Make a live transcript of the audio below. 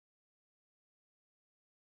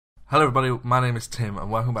Hello everybody, my name is Tim and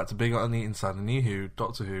welcome back to Big on the Inside, a New Who,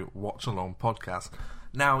 Doctor Who Watch Along podcast.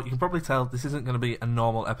 Now, you can probably tell this isn't going to be a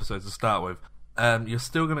normal episode to start with. You're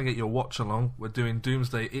still going to get your watch along. We're doing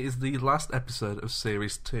Doomsday. It is the last episode of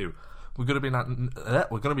Series 2. We're going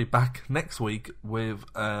to be back next week with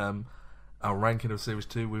our ranking of Series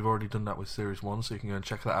 2. We've already done that with Series 1, so you can go and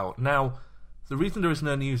check that out. Now, the reason there is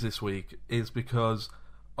no news this week is because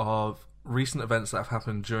of recent events that have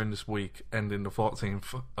happened during this week, ending the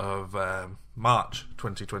 14th of March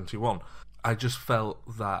 2021. I just felt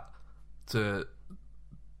that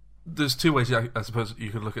there's two ways I suppose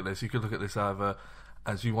you could look at this. You could look at this either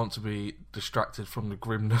as you want to be distracted from the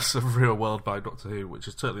grimness of real world by Doctor Who, which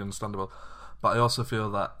is totally understandable, but I also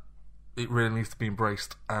feel that it really needs to be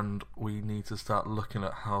embraced, and we need to start looking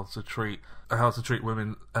at how to treat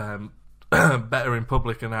women better in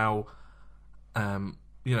public, and how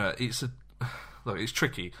it's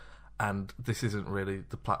tricky, and this isn't really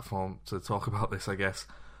the platform to talk about this, I guess,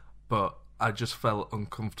 but I just felt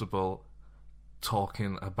uncomfortable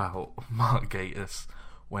talking about Mark Gatiss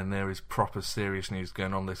when there is proper serious news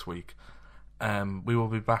going on this week. We will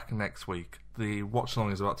be back next week. The watch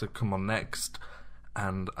along is about to come on next,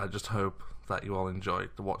 and I just hope that you all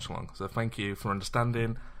enjoyed the watch along. So thank you for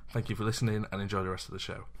understanding, thank you for listening, and enjoy the rest of the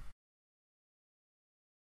show.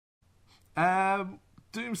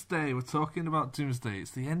 Doomsday, we're talking about Doomsday.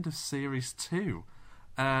 It's the end of Series 2.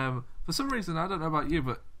 For some reason, I don't know about you,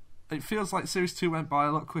 but it feels like Series 2 went by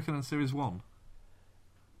a lot quicker than Series 1.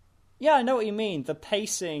 Yeah, I know what you mean. The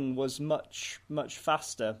pacing was much, much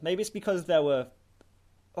faster. Maybe it's because there were...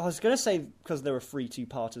 I was going to say because there were 3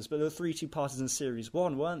 two-parters, but there were 3 two-parters in Series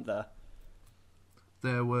 1, weren't there?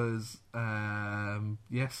 There was...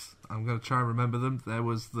 yes, I'm going to try and remember them. There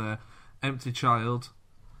was the Empty Child...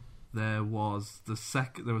 There was the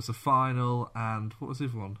final, and what was the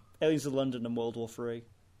other one? Aliens of London and World War 3.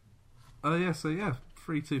 Oh yeah, so yeah,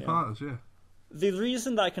 3 two-parters, yeah. The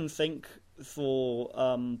reason that I can think for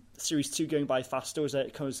Series 2 going by faster was that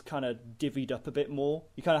it was kind of divvied up a bit more.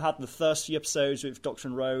 You kind of had the first few episodes with Doctor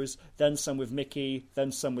and Rose, then some with Mickey, then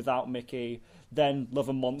some without Mickey, then Love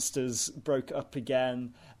and Monsters broke up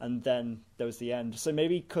again, and then there was the end. So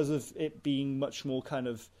maybe because of it being much more kind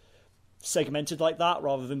of segmented like that,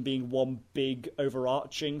 rather than being one big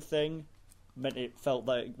overarching thing, meant it felt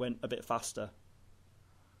like it went a bit faster.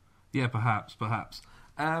 Yeah, perhaps.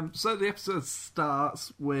 So the episode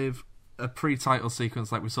starts with a pre-title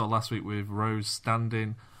sequence like we saw last week, with Rose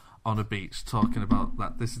standing on a beach talking about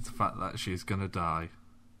that this is the fact that she's going to die.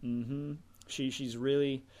 Mm-hmm. She's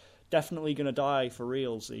really definitely going to die for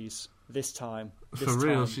realsies this time. For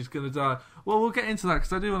real, she's going to die. Well, we'll get into that,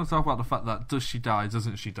 because I do want to talk about the fact that does she die,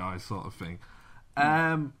 doesn't she die, sort of thing.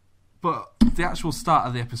 But the actual start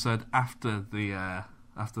of the episode after the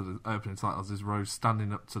opening titles is Rose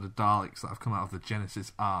standing up to the Daleks that have come out of the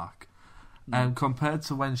Genesis Ark. And compared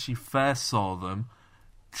to when she first saw them,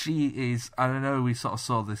 she is, I don't know, we sort of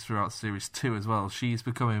saw this throughout Series 2 as well, she's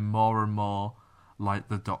becoming more and more like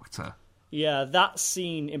the Doctor. Yeah, that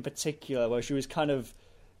scene in particular, where she was kind of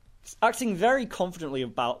acting very confidently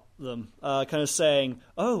about them, kind of saying,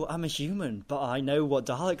 "Oh, I'm a human, but I know what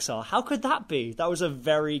Daleks are. How could that be?" That was a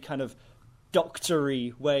very kind of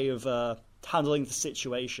doctory way of handling the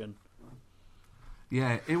situation.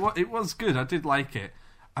 Yeah, it was good. I did like it.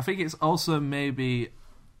 I think it's also maybe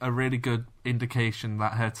a really good indication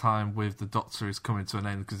that her time with the Doctor is coming to an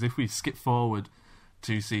end, because if we skip forward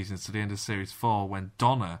 2 seasons to the end of Series 4, when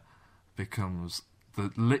Donna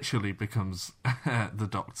literally becomes the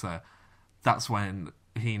Doctor, that's when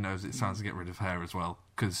he knows it's time to get rid of her as well,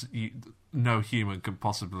 because no human can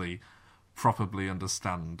possibly properly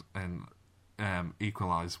understand and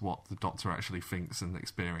equalise what the Doctor actually thinks and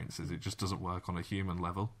experiences. It just doesn't work on a human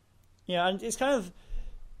level. Yeah, and it's kind of,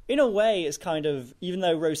 in a way, it's kind of, even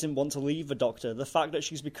though Rose didn't want to leave the Doctor, the fact that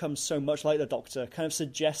she's become so much like the Doctor kind of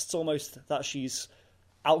suggests almost that she's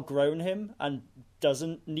outgrown him and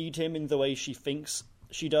doesn't need him in the way she thinks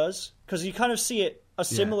she does. Because you kind of see a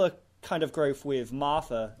similar kind of growth with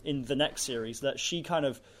Martha in the next series, that she kind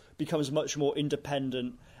of becomes much more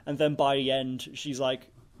independent, and then by the end she's like,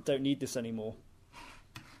 don't need this anymore.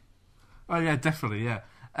 Oh yeah, definitely, yeah.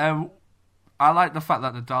 I like the fact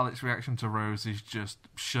that the Daleks' reaction to Rose is just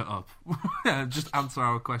shut up, just answer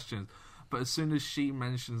our questions. But as soon as she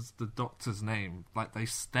mentions the Doctor's name, like, they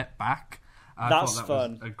step back. I That's thought that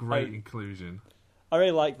fun. Was a great inclusion. I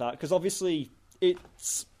really like that, because obviously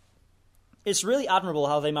it's really admirable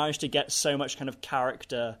how they managed to get so much kind of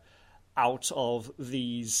character out of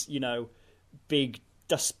these, big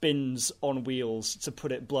dustbins on wheels, to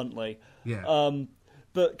put it bluntly. Yeah.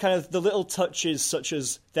 But kind of the little touches, such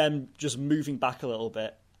as them just moving back a little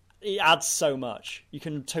bit, it adds so much. You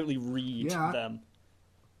can totally read Yeah. them.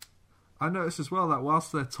 I noticed as well that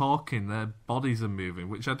whilst they're talking, their bodies are moving,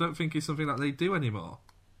 which I don't think is something that they do anymore.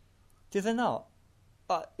 Do they not?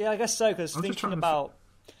 Yeah, I guess so. Because I'm just thinking trying about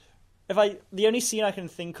the only scene I can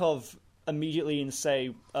think of immediately in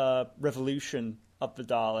say Revolution of the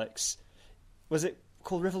Daleks, was it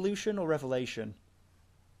called Revolution or Revelation?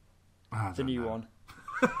 The new one.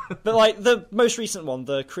 But like the most recent one,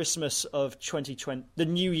 the Christmas of 2020, the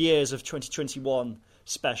New Year's of 2021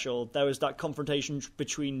 special, there was that confrontation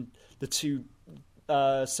between the two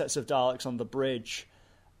sets of Daleks on the bridge.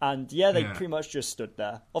 And yeah, they pretty much just stood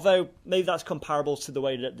there. Although maybe that's comparable to the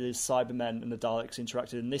way that the Cybermen and the Daleks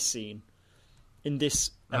interacted in this scene, in this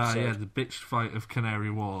episode. Yeah, the bitch fight of Canary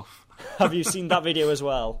Wharf. Have you seen that video as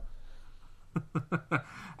well?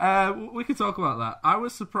 We could talk about that. I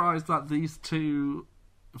was surprised that these two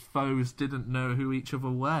foes didn't know who each other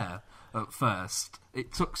were at first.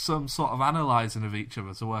 It took some sort of analysing of each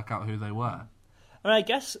other to work out who they were. I mean, I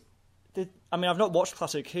guess... I've not watched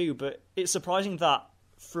Classic Who, but it's surprising that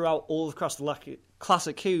throughout all of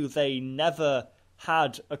Classic Who, they never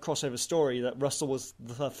had a crossover story, that Russell was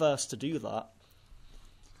the first to do that.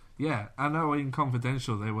 Yeah, I know in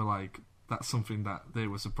Confidential they were like, that's something that they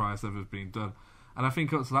were surprised ever being done. And I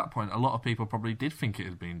think up to that point, a lot of people probably did think it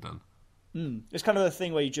had been done. It's kind of a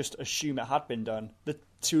thing where you just assume it had been done. The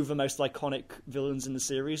two of the most iconic villains in the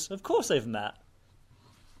series, of course they've met.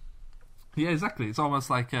 Yeah, exactly. It's almost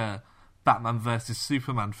like a Batman versus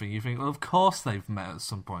Superman thing. You think, well, of course they've met at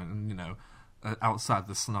some point. And, you know, outside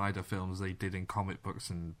the Snyder films they did in comic books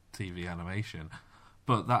and TV animation.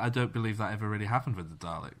 But that I don't believe that ever really happened with the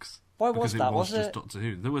Daleks. Why was that? Was just Doctor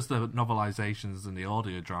Who. There was the novelizations and the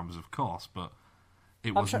audio dramas, of course, but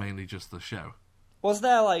it was mainly just the show. Was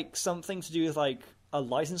there, like, something to do with, like, a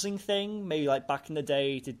licensing thing? Maybe, like, back in the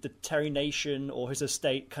day, did the Terry Nation or his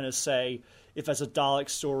estate kind of say, if there's a Dalek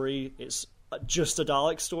story, it's just a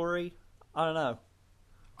Dalek story? I don't know.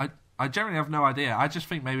 I generally have no idea. I just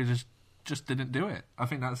think maybe just didn't do it. I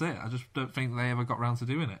think that's it. I just don't think they ever got around to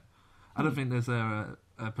doing it. I don't think there's a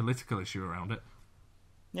political issue around it.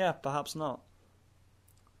 Yeah, perhaps not.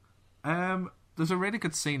 There's a really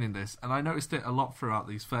good scene in this, and I noticed it a lot throughout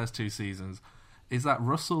these first two seasons, is that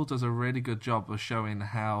Russell does a really good job of showing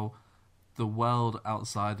how the world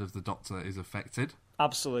outside of the Doctor is affected.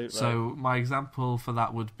 Absolutely. So my example for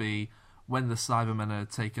that would be when the Cybermen are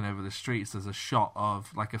taking over the streets, there's a shot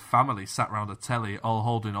of like a family sat around a telly all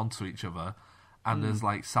holding onto each other, and there's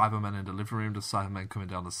like Cybermen in the living room, there's Cybermen coming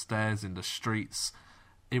down the stairs, in the streets.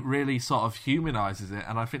 It really sort of humanises it,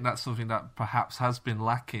 and I think that's something that perhaps has been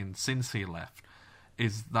lacking since he left,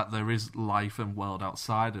 is that there is life and world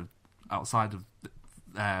outside of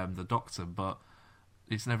the Doctor, but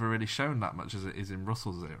it's never really shown that much as it is in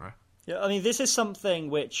Russell's era. Yeah, I mean, this is something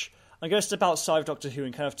which I'm going to step outside of Doctor Who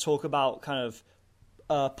and kind of talk about kind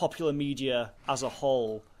of popular media as a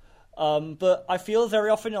whole. But I feel very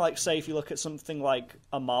often, like, say, if you look at something like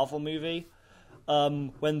a Marvel movie,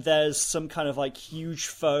 when there's some kind of, like, huge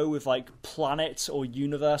foe with, like, planet or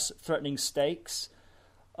universe-threatening stakes,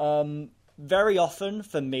 very often,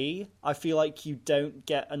 for me, I feel like you don't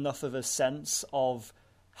get enough of a sense of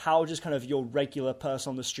how just kind of your regular person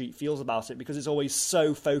on the street feels about it, because it's always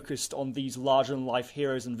so focused on these larger-than-life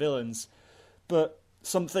heroes and villains. But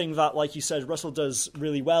something that, like you said, Russell does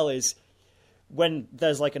really well is when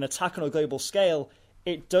there's like an attack on a global scale,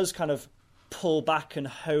 it does kind of pull back and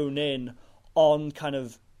hone in on kind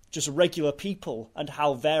of just regular people and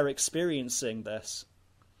how they're experiencing this.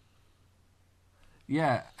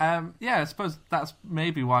 Yeah, I suppose that's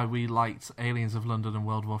maybe why we liked Aliens of London and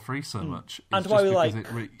World War III so much. And why we like...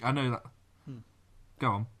 I know that...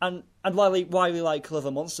 Go on. And why we like Love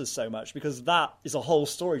and Monsters so much, because that is a whole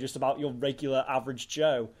story just about your regular average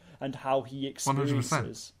Joe and how he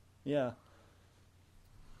experiences. 100%.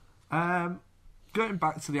 Yeah. Going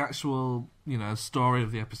back to the actual, story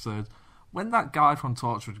of the episode, when that guy from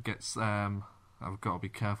Torchwood gets... I've got to be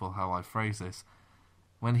careful how I phrase this.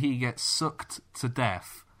 When he gets sucked to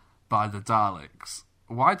death by the Daleks,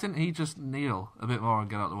 why didn't he just kneel a bit more and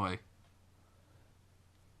get out of the way?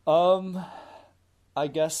 I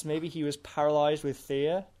guess maybe he was paralysed with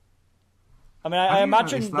fear. I mean, I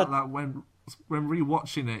imagine that when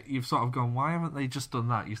rewatching it, you've sort of gone, why haven't they just done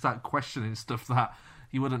that? You start questioning stuff that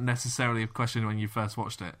you wouldn't necessarily have questioned when you first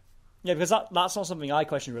watched it. Yeah, because that's not something I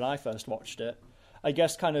questioned when I first watched it. I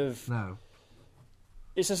guess kind of... No.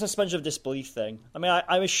 It's a suspension of disbelief thing. I mean,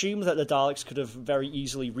 I assume that the Daleks could have very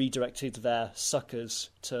easily redirected their suckers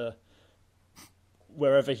to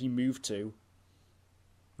wherever he moved to.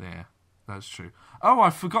 Yeah, that's true. Oh,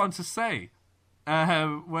 I've forgotten to say.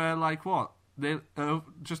 Where, like, what?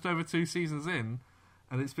 just over 2 seasons in,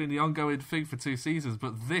 and it's been the ongoing thing for 2 seasons,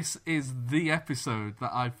 but this is the episode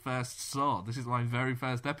that I first saw. This is my very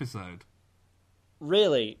first episode.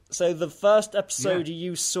 Really? So the first episode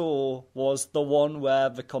you saw was the one where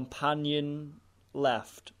the companion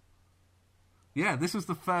left? Yeah, this was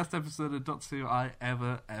the first episode of Doctor Who I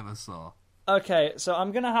ever saw. Okay, so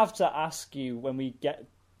I'm going to have to ask you when we get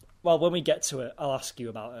to it, I'll ask you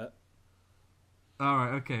about it. All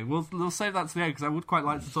right, okay. We'll save that to the end, because I would quite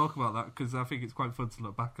like to talk about that, because I think it's quite fun to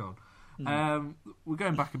look back on. We're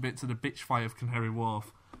going back a bit to the bitch fight of Canary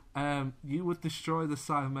Wharf. You would destroy the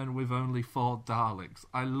Cybermen with only 4 Daleks.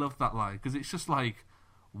 I love that line, because it's just like...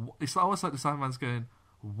 It's almost like the Cyberman's going,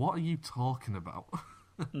 what are you talking about?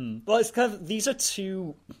 Well, it's kind of... These are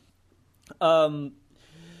 2...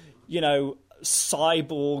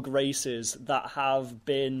 cyborg races that have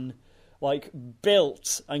been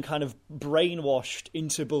built and kind of brainwashed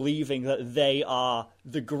into believing that they are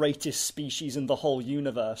the greatest species in the whole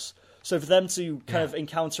universe. So for them to kind of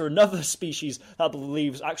encounter another species that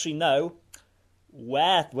believes, actually no,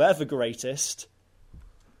 we're the greatest,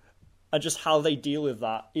 and just how they deal with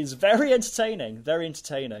that is very entertaining. Very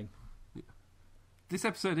entertaining. This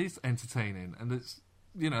episode is entertaining, and it's,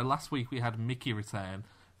 last week we had Mickey return.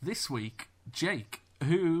 This week, Jake,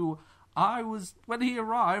 who when he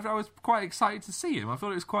arrived, I was quite excited to see him. I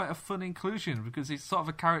thought it was quite a fun inclusion, because he's sort of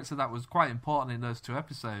a character that was quite important in those 2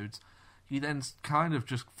 episodes. You then kind of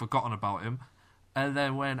just forgotten about him. And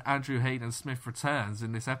then when Andrew Hayden Smith returns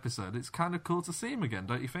in this episode, it's kind of cool to see him again,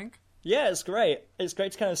 don't you think? Yeah, it's great. It's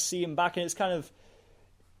great to kind of see him back, and it's kind of...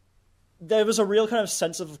 There was a real kind of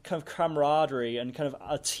sense of kind of camaraderie and kind of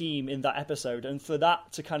a team in that episode, and for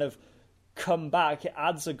that to kind of come back, it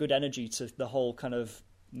adds a good energy to the whole kind of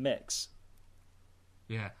mix.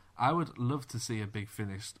 Yeah, I would love to see a Big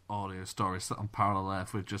Finish audio story set on Parallel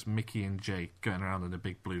Earth with just Mickey and Jake going around in a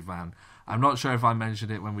big blue van. I'm not sure if I mentioned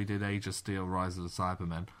it when we did Age of Steel, Rise of the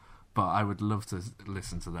Cybermen, but I would love to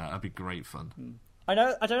listen to that. That'd be great fun. I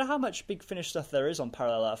don't know how much Big Finish stuff there is on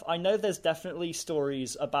Parallel Earth. I know there's definitely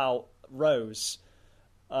stories about Rose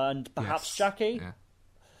and perhaps Jackie. Yeah.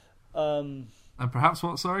 And perhaps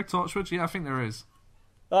what? Sorry, Torchwood? Yeah, I think there is.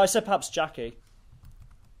 Oh, I said perhaps Jackie.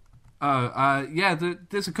 Oh,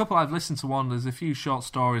 there's a couple I've listened to one. There's a few short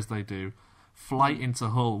stories they do. Flight into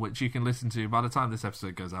Hull, which you can listen to. By the time this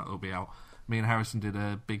episode goes out, it'll be out. Me and Harrison did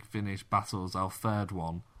a Big Finish Battles, our 3rd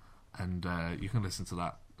one, and you can listen to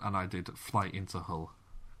that. And I did Flight into Hull.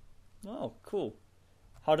 Oh, cool.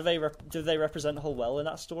 How do they represent Hull well in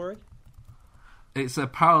that story? It's a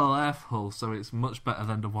parallel Earth Hull, so it's much better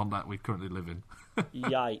than the one that we currently live in.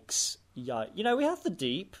 Yikes. We have the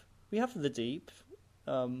Deep. We have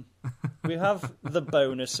the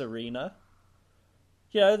bonus arena.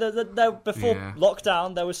 Before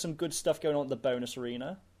lockdown, there was some good stuff going on at the bonus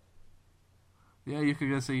arena. Yeah, you could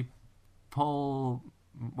go see Paul,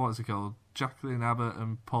 what is it called? Jacqueline Abbott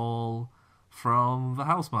and Paul from the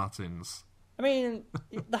House Martins. I mean,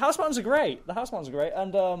 the House Martins are great. And the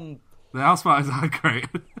House Martins are great.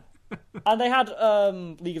 and they had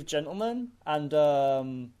League of Gentlemen, and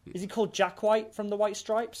is he called Jack White from the White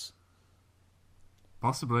Stripes?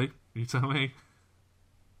 Possibly. You tell me.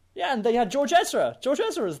 Yeah, and they had George Ezra. George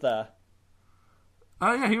Ezra was there.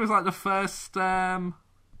 Oh yeah, he was like the first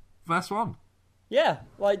one. Yeah,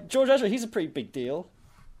 George Ezra, he's a pretty big deal.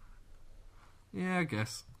 Yeah, I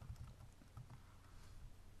guess.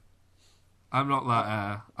 I'm not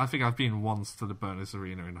that... I think I've been once to the bonus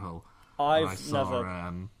arena in Hull.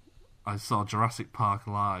 Never... I saw Jurassic Park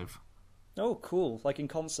live. Oh, cool. Like in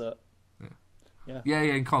concert. Yeah,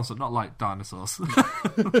 in concert, not like dinosaurs.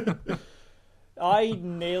 I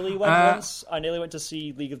nearly went once. I nearly went to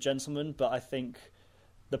see League of Gentlemen, but I think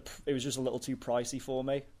it was just a little too pricey for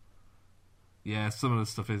me. Yeah, some of the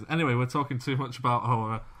stuff is. Anyway, we're talking too much about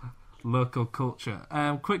our local culture.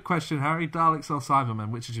 Quick question, Harry. Daleks or Cybermen,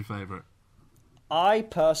 which is your favourite? I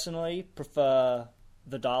personally prefer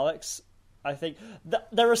the Daleks. I think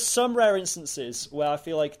there are some rare instances where I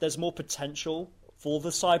feel like there's more potential for the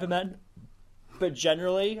Cybermen, but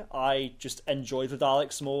generally I just enjoy the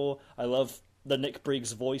Daleks more. I love the Nick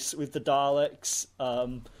Briggs voice with the Daleks.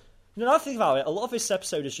 Now I think about it, a lot of this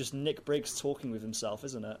episode is just Nick Briggs talking with himself,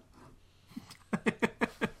 isn't it?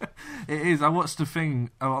 It is. I watched a thing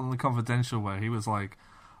on The Confidential where he was like,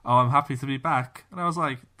 "Oh, I'm happy to be back," and I was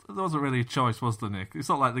like, there wasn't really a choice, was there, Nick? It's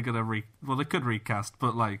not like they're going to well, they could recast,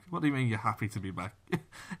 but like, what do you mean you're happy to be back?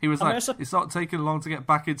 He was it's not taking long to get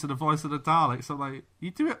back into the voice of the Daleks. I'm like,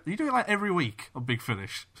 you do it like every week on Big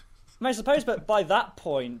Finish. I suppose, but by that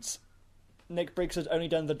point, Nick Briggs had only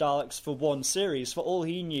done the Daleks for one series. For all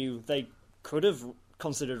he knew, they could have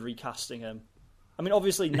considered recasting him. I mean,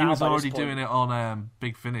 obviously now he was by already this point, doing it on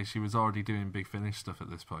Big Finish. He was already doing Big Finish stuff at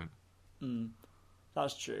this point.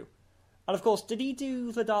 That's true. And of course, did he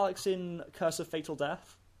do the Daleks in Curse of Fatal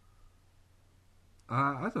Death?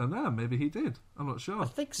 I don't know. Maybe he did. I'm not sure. I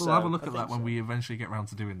think so. We'll have a look at that when we eventually get around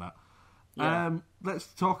to doing that. Yeah. Let's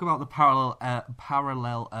talk about the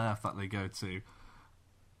parallel Earth that they go to.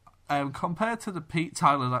 Compared to the Pete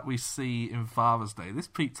Tyler that we see in Father's Day, this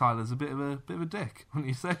Pete Tyler's a bit of a dick, wouldn't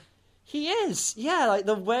you say? He is, yeah. Like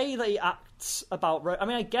the way that he acts about Rose. I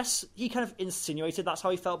mean, I guess he kind of insinuated that's how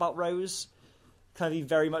he felt about Rose. Kind of, he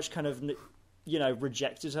very much kind of,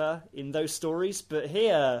 rejected her in those stories. But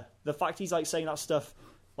here, the fact he's like saying that stuff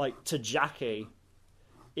like to Jackie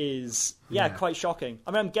is quite shocking.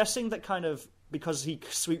 I mean, I'm guessing that kind of because he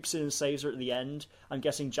swoops in and saves her at the end. I'm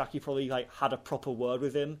guessing Jackie probably like had a proper word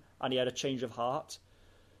with him and he had a change of heart.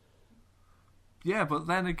 Yeah, but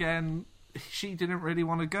then again, she didn't really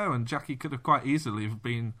want to go, and Jackie could have quite easily have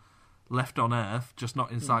been left on Earth, just not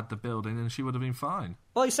inside the building, and she would have been fine.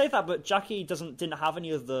 Well, you say that, but Jackie didn't have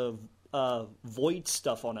any of the void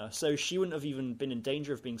stuff on her, so she wouldn't have even been in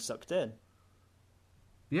danger of being sucked in.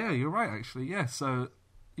 Yeah, you're right, actually. Yeah, so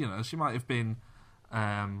she might have been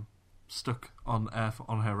stuck on Earth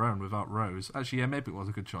on her own without Rose. Actually, yeah, maybe it was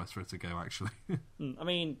a good choice for her to go. Actually, I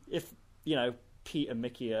mean, if Pete and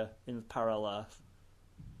Mickey are in parallel Earth.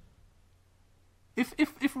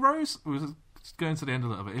 If Rose was going to the end a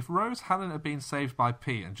little bit, if Rose hadn't have been saved by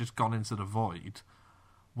Pete and just gone into the void,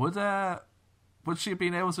 would she have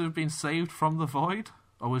been able to have been saved from the void,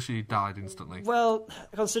 or would she have died instantly? Well,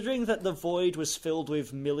 considering that the void was filled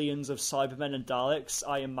with millions of Cybermen and Daleks,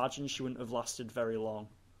 I imagine she wouldn't have lasted very long.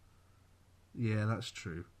 Yeah, that's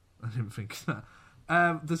true. I didn't think of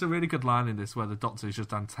that. There's a really good line in this where the Doctor is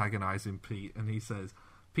just antagonising Pete, and he says,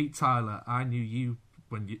 "Pete Tyler, I knew you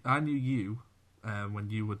when you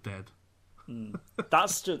were dead."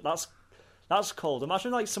 That's cold.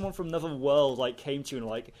 Imagine like someone from another world like came to you and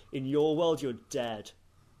like, in your world you're dead.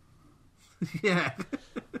 Yeah.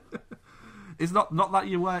 It's not that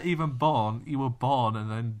you weren't even born. You were born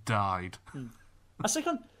and then died. I think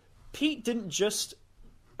Pete didn't just.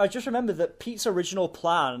 I just remember that Pete's original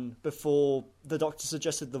plan before the Doctor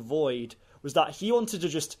suggested the Void was that he wanted to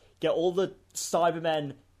just get all the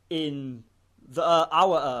Cybermen in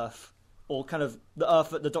our Earth, or kind of the Earth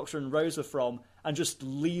that the Doctor and Rose were from, and just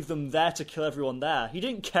leave them there to kill everyone there. He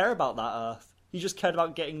didn't care about that Earth. He just cared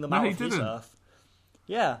about getting them out of his Earth.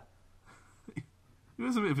 Yeah. He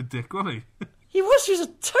was a bit of a dick, wasn't he? He was a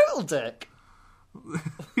total dick.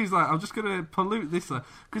 He's like, I'm just going to pollute this Earth.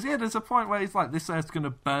 Because, yeah, there's a point where he's like, this Earth's going to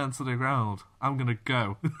burn to the ground. I'm going to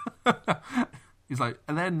go. He's like,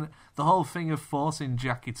 and then the whole thing of forcing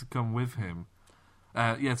Jackie to come with him.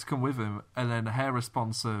 And then her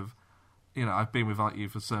response of, I've been without you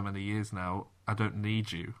for so many years now, I don't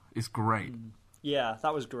need you, is great. Yeah,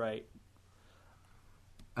 that was great.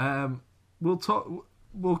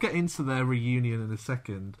 We'll get into their reunion in a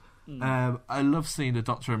second. I love seeing the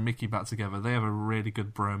Doctor and Mickey back together. They have a really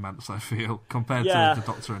good bromance, I feel, compared to the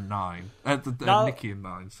Doctor and Mickey and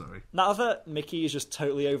Nine, sorry. Now that Mickey is just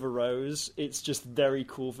totally over Rose, it's just very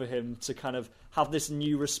cool for him to kind of have this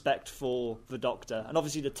new respect for the Doctor. And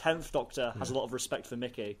obviously the 10th Doctor has a lot of respect for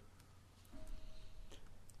Mickey.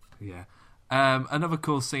 Yeah. Another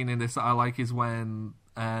cool scene in this that I like is when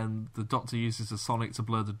the Doctor uses the sonic to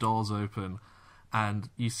blow the doors open, and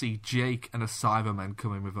you see Jake and a Cyberman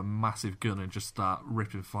come in with a massive gun and just start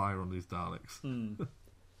ripping fire on these Daleks.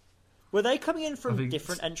 Were they coming in from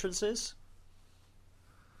different entrances?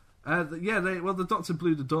 The Doctor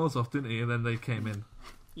blew the doors off, didn't he? And then they came in.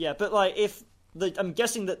 Yeah, but like, I'm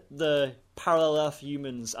guessing that the parallel Earth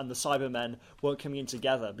humans and the Cybermen weren't coming in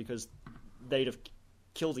together because they'd have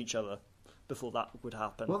killed each other before that would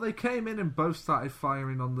happen. Well, they came in and both started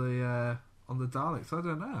firing on the Daleks. I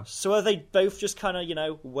don't know. So are they both just kind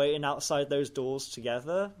of, waiting outside those doors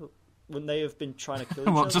together? Wouldn't they have been trying to kill each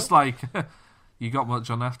other? Just like, you got much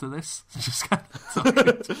on after this? Just kind of talking.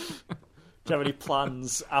 Do you have any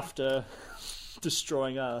plans after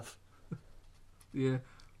destroying Earth? Yeah.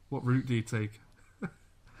 What route do you take?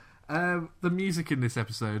 The music in this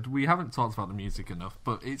episode, we haven't talked about the music enough,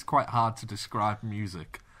 but it's quite hard to describe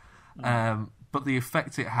music. But the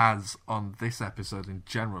effect it has on this episode in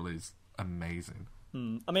general is amazing.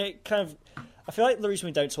 I mean, I feel like the reason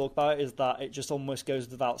we don't talk about it is that it just almost goes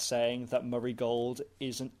without saying that Murray Gold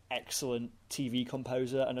is an excellent TV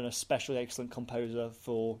composer and an especially excellent composer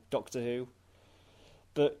for Doctor Who.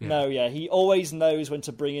 But he always knows when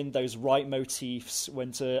to bring in those right motifs,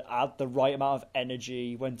 when to add the right amount of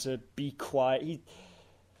energy, when to be quiet.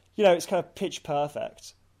 It's kind of pitch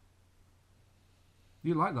perfect.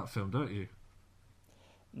 You like that film, don't you?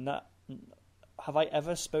 No, have I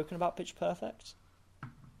ever spoken about Pitch Perfect?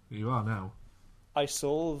 You are now. I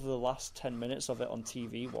saw the last 10 minutes of it on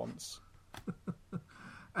TV once.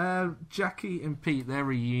 Jackie and Pete, their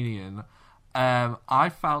reunion, I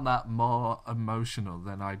found that more emotional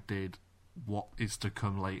than I did what is to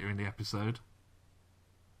come later in the episode.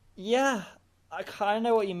 Yeah, I kind of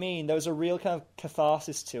know what you mean. There was a real kind of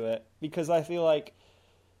catharsis to it, because I feel like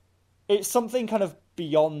it's something kind of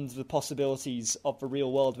beyond the possibilities of the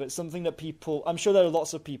real world, but it's something that people... I'm sure there are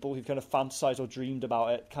lots of people who've kind of fantasized or dreamed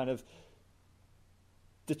about it, kind of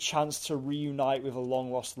the chance to reunite with a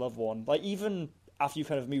long-lost loved one. Like, even after you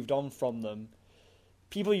kind of moved on from them,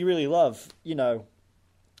 people you really love, you know,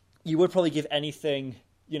 you would probably give anything,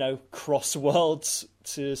 you know, cross worlds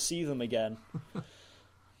to see them again.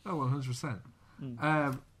 Oh, 100%.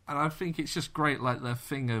 And I think it's just great, like, the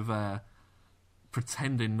thing of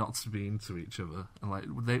pretending not to be into each other. And,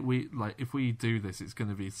 like, if we do this, it's going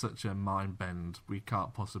to be such a mind bend, we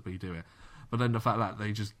can't possibly do it. But then the fact that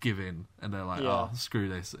they just give in, and they're like, oh, screw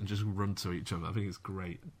this, and just run to each other, I think it's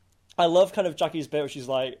great. I love kind of Jackie's bit where she's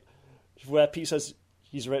like, where Pete says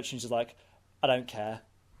he's rich, and she's like, I don't care.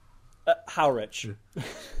 How rich? Yeah.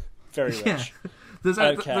 Very rich. Yeah.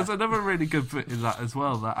 There's another really good bit in that as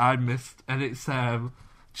well that I missed, and it's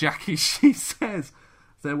Jackie, she says,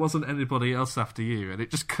 there wasn't anybody else after you, and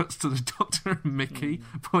it just cuts to the Doctor and Mickey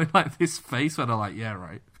putting like this face when I'm like, yeah,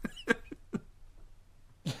 right.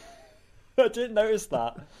 I didn't notice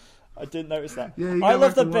that. Yeah, I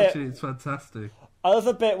love the bit. It's fantastic. I love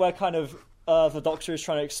the bit where kind of the Doctor is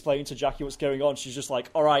trying to explain to Jackie what's going on. She's just like,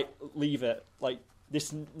 all right, leave it. Like,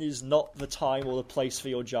 this is not the time or the place for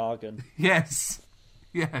your jargon. Yes.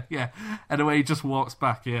 Yeah. And the way he just walks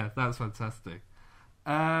back, yeah, that's fantastic.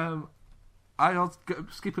 I was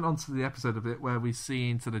skipping on to the episode a bit where we see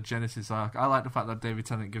into the Genesis arc. I like the fact that David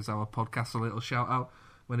Tennant gives our podcast a little shout out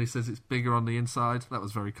when he says it's bigger on the inside. That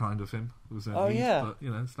was very kind of him. It was yeah. But, you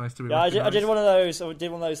know, it's nice to be I did one of those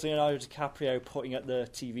Leonardo DiCaprio putting at the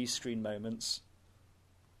TV screen moments.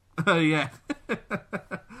 Oh, yeah.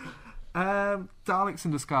 Daleks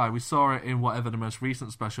in the sky. We saw it in whatever the most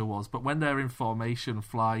recent special was, but when they're in formation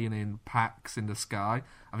flying in packs in the sky,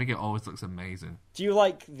 I think it always looks amazing. Do you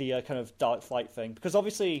like the kind of Dalek flight thing? Because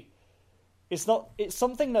obviously it's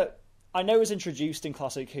something that I know is introduced in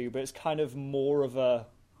Classic Who, but it's kind of more of a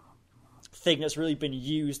thing that's really been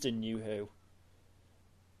used in New Who.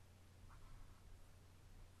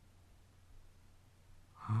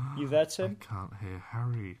 You there, Tim? I can't hear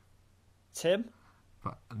Harry. Tim?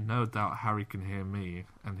 But no doubt Harry can hear me,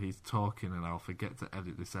 and he's talking, and I'll forget to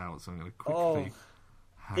edit this out, so I'm going to quickly...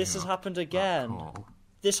 this has happened again.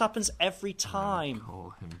 This happens every time.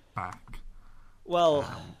 Call him back. Well,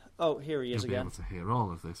 here he is again. You'll be able to hear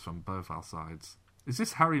all of this from both our sides. Is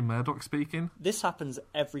this Harry Murdoch speaking? This happens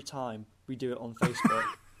every time we do it on Facebook.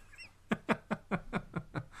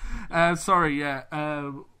 Sorry, yeah.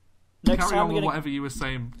 Next carry time on with whatever you were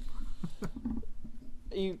saying.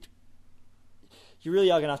 You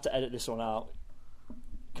really are going to have to edit this one out.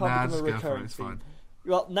 Can't become a recurring theme. Fine.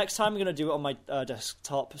 Well, next time I'm going to do it on my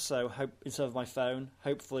desktop, so instead of my phone.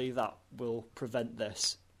 Hopefully that will prevent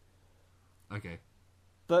this. Okay.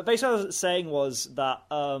 But basically what I was saying was that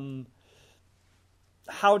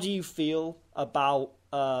how do you feel about...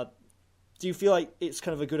 do you feel like it's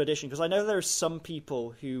kind of a good addition? Because I know there are some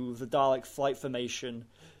people who the Dalek flight formation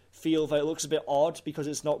feel that it looks a bit odd because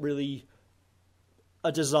it's not really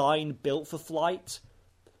a design built for flight,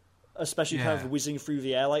 especially kind of whizzing through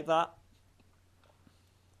the air like that.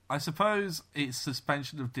 I suppose it's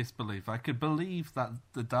suspension of disbelief. I could believe that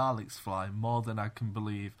the Daleks fly more than I can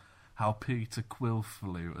believe how Peter Quill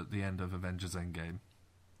flew at the end of Avengers Endgame.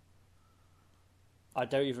 I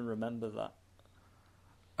don't even remember that.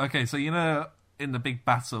 Okay, so you know in the big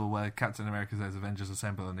battle where Captain America says Avengers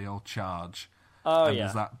Assemble and they all charge. Oh,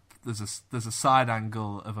 yeah. There's a side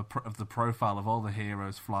angle of the profile of all the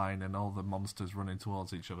heroes flying and all the monsters running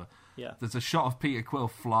towards each other. Yeah. There's a shot of Peter Quill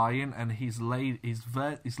flying, and he's laid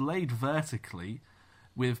vertically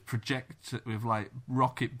with like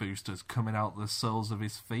rocket boosters coming out the soles of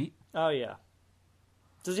his feet. Oh yeah.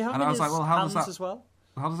 Does he have them in his hands as well?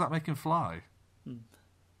 How does that make him fly?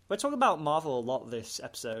 We're talking about Marvel a lot this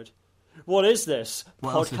episode. What is this?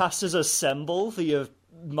 Podcasters Assemble, the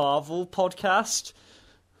Marvel podcast?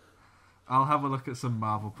 I'll have a look at some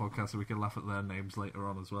Marvel podcasts so we can laugh at their names later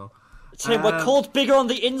on as well. Tim, we're called Bigger on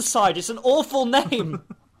the Inside. It's an awful name.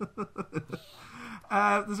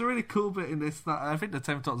 There's a really cool bit in this that I think the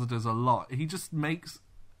 10th Doctor does a lot. He just makes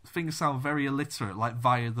things sound very illiterate, like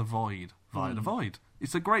via the void. Via the void.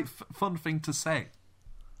 It's a great, fun thing to say.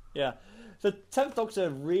 Yeah. The 10th Doctor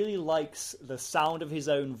really likes the sound of his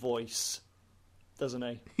own voice, doesn't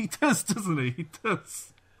he? He does, doesn't he? He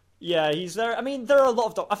does. Yeah, he's there. I mean, there are a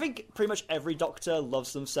lot of I think pretty much every Doctor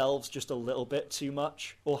loves themselves just a little bit too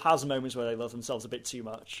much, or has moments where they love themselves a bit too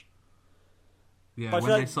much. Yeah, when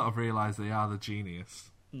they sort of realise they are the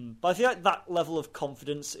genius. But I feel like that level of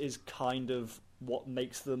confidence is kind of what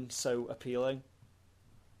makes them so appealing.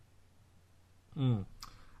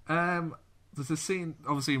 There's a scene,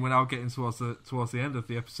 obviously, we're now getting towards the end of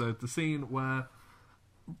the episode, the scene where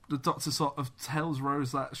the Doctor sort of tells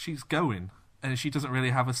Rose that she's going, and she doesn't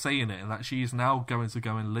really have a say in it, and that she is now going to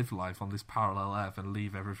go and live life on this parallel Earth and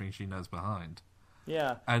leave everything she knows behind.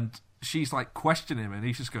 Yeah. And she's like questioning him, and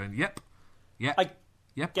he's just going, yep,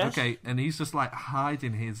 Guess... okay. And he's just like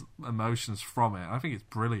hiding his emotions from it. I think it's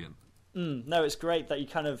brilliant. No, it's great that you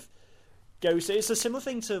kind of go. So it's a similar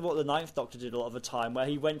thing to what the Ninth Doctor did a lot of the time, where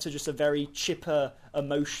he went to just a very chipper,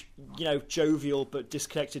 jovial but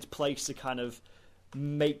disconnected place to kind of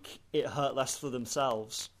make it hurt less for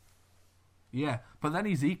themselves. Yeah, but then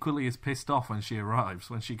he's equally as pissed off when she arrives,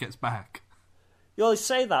 when she gets back. You always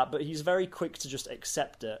say that, but he's very quick to just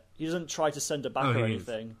accept it. He doesn't try to send her back or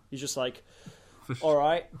anything. He's just like, all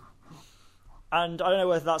right. And I don't know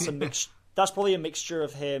whether that's a mix. That's probably a mixture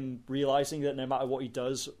of him realising that no matter what he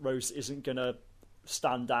does, Rose isn't going to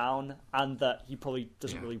stand down, and that he probably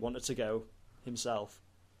doesn't really want her to go himself.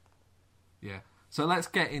 Yeah. So let's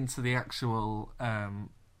get into the actual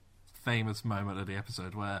famous moment of the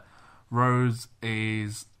episode where Rose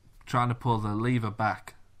is trying to pull the lever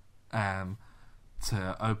back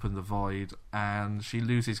to open the void, and she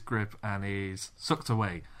loses grip and is sucked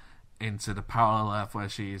away into the parallel Earth where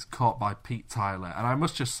she is caught by Pete Tyler. And I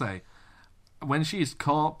must just say, when she is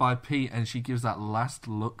caught by Pete and she gives that last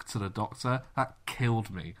look to the Doctor, that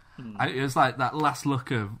killed me. It was like that last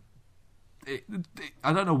look of...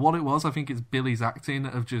 I don't know what it was. I think it's Billy's acting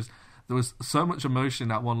of just... There was so much emotion in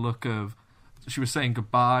that one look of... She was saying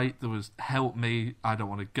goodbye. There was, help me, I don't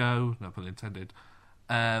want to go. No pun intended.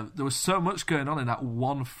 There was so much going on in that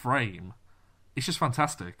one frame. It's just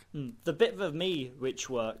fantastic. The bit of me which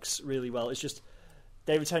works really well is just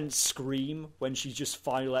David Tennant's scream when she just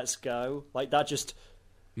finally lets go. Like that just...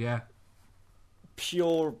 Yeah.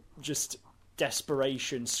 Pure just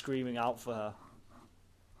desperation screaming out for her.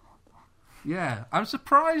 Yeah, I'm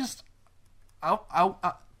surprised.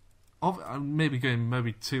 I'm maybe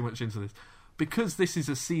going too much into this. Because this is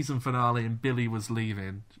a season finale and Billy was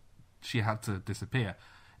leaving, she had to disappear.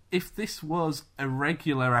 If this was a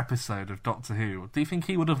regular episode of Doctor Who, do you think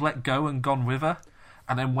he would have let go and gone with her?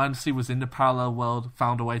 And then once he was in the parallel world,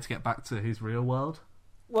 found a way to get back to his real world?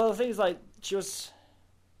 Well, the thing is, like, she was...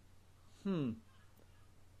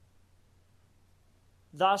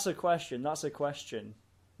 That's a question.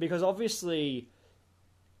 Because obviously,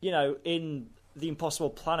 in The Impossible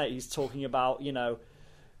Planet, he's talking about,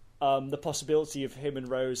 the possibility of him and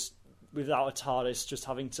Rose, without a TARDIS, just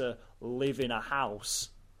having to live in a house.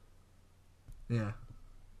 Yeah.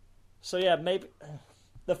 So yeah, maybe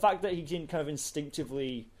the fact that he didn't kind of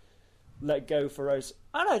instinctively let go for Rose,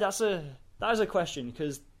 I don't know, that is a question,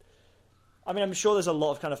 because I mean, I'm sure there's a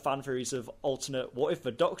lot of kind of fan theories of alternate, what if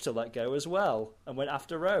the Doctor let go as well and went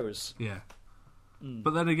after Rose? Yeah.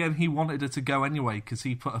 But then again, he wanted her to go anyway because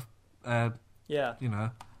he put a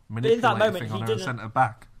manipulator thing on her and sent her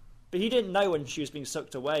back. But he didn't know when she was being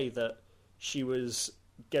sucked away that Pete was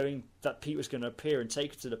going to appear and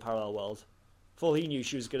take her to the parallel world. For all he knew,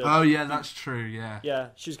 she was going to... Oh, yeah, that's true, yeah. Yeah,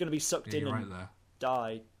 she was going to be sucked in and right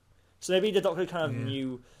die. So maybe the Doctor kind of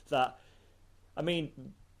knew that... I mean,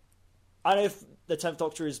 I don't know if the 10th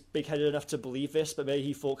Doctor is big-headed enough to believe this, but maybe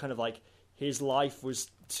he thought kind of like his life was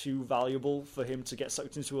too valuable for him to get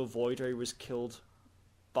sucked into a void where he was killed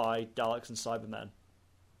by Daleks and Cybermen.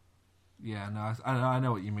 Yeah, no, I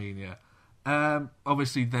know what you mean, yeah.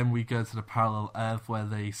 Obviously, then we go to the parallel Earth where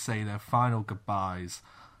they say their final goodbyes.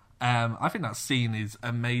 I think that scene is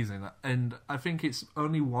amazing, and I think it's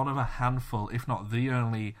only one of a handful, if not the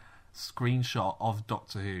only, screenshot of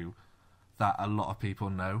Doctor Who that a lot of people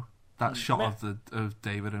know. That shot of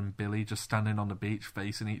David and Billy just standing on the beach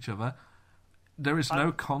facing each other. There is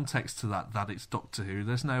no context to that it's Doctor Who.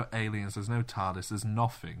 There's no aliens, there's no TARDIS, there's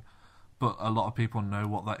nothing. But a lot of people know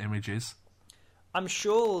what that image is. I'm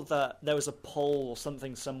sure that there was a poll or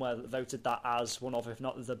something somewhere that voted that as one of, if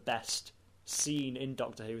not the best scene in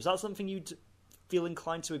Doctor Who. Is that something you'd feel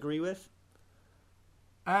inclined to agree with?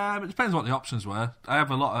 It depends what the options were. I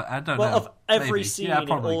have a lot of... I don't know. Well, of every Maybe. scene in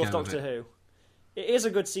all of Doctor Who. It is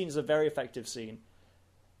a good scene. It's a very effective scene.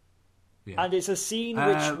 Yeah. And it's a scene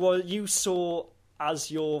which you saw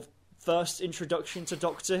as your first introduction to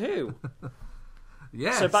Doctor Who.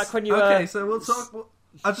 Yes. So back when you okay, so we'll talk.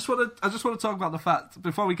 I just want to talk about the fact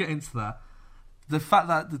before we get into that. The fact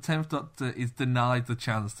that the 10th Doctor is denied the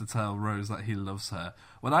chance to tell Rose that he loves her.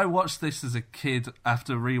 When I watched this as a kid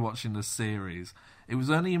after rewatching the series, it was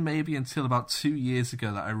only maybe until about 2 years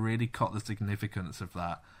ago that I really caught the significance of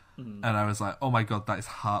that. And I was like, oh my god, that is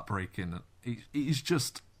heartbreaking. It's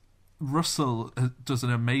just... Russell does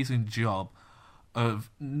an amazing job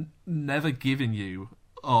of never giving you,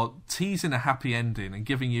 or teasing a happy ending and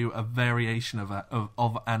giving you a variation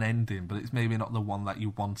of an ending, but it's maybe not the one that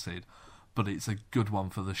you wanted. But it's a good one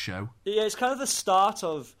for the show. Yeah, it's kind of the start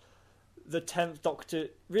of the 10th Doctor.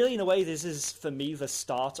 Really, in a way, this is, for me, the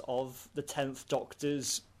start of the 10th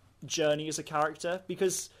Doctor's journey as a character.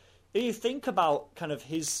 Because if you think about kind of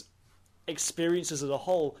his experiences as a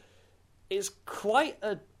whole, it's quite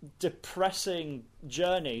a depressing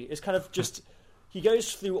journey. It's kind of just... He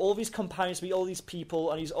goes through all these companions, meet all these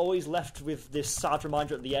people, and he's always left with this sad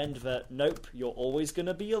reminder at the end that, nope, you're always going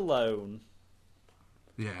to be alone.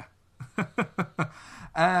 Yeah.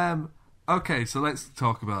 Okay, so let's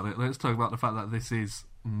talk about it. Let's talk about the fact that this is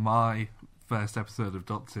my first episode of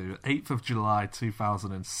Doctor Who, 8th of July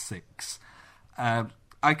 2006. I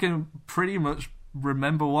can pretty much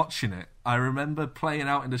remember watching it. I remember playing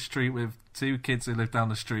out in the street with two kids who lived down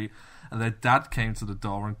the street, and their dad came to the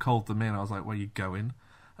door and called them in. I was like, where are you going?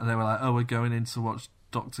 And they were like, oh, we're going in to watch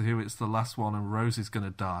Doctor Who. It's the last one and Rose is going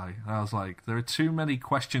to die. And I was like, there are too many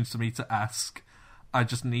questions for me to ask. I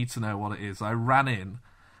just need to know what it is. I ran in.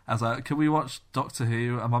 I was like, can we watch Doctor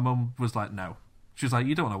Who? And my mum was like, no. She was like,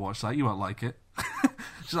 you don't want to watch that. You won't like it.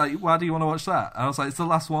 She's like, why do you want to watch that? And I was like, it's the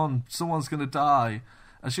last one. Someone's going to die.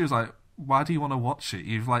 And she was like, why do you want to watch it?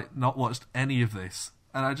 You've like not watched any of this.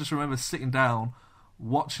 And I just remember sitting down,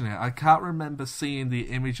 watching it. I can't remember seeing the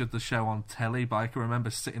image of the show on telly, but I can remember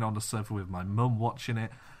sitting on the sofa with my mum watching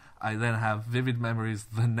it. I then have vivid memories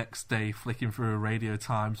the next day flicking through a Radio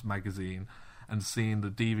Times magazine and seeing the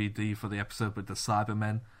DVD for the episode with the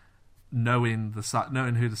Cybermen, knowing who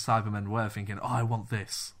the Cybermen were, thinking, oh, I want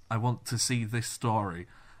this. I want to see this story.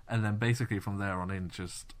 And then basically from there on in,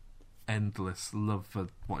 just endless love for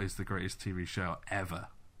what is the greatest TV show ever.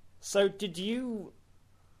 So did you,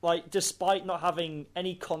 like, despite not having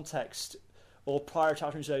any context or prior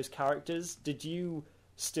attachment to those characters, did you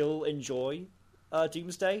still enjoy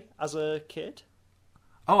Doomsday as a kid?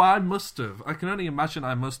 Oh, I must have. I can only imagine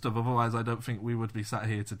I must have. Otherwise, I don't think we would be sat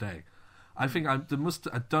here today. I think I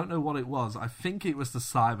don't know what it was. I think it was the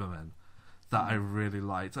Cybermen that I really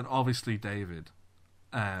liked, and obviously David.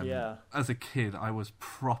 Yeah. As a kid, I was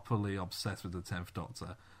properly obsessed with the 10th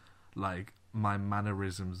Doctor. Like, my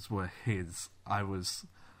mannerisms were his. I was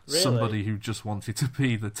somebody who just wanted to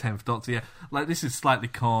be the 10th Doctor. Yeah, like, this is slightly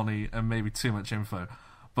corny and maybe too much info.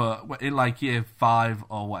 But in like year 5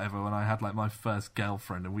 or whatever, when I had like my first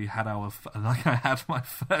girlfriend and we had I had my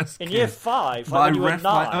first in kid, year 5, like when you were 9.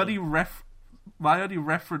 My only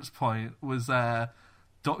reference point was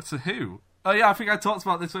Doctor Who. Oh yeah, I think I talked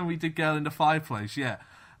about this when we did Girl in the Fireplace. Yeah,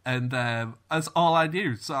 and that's all I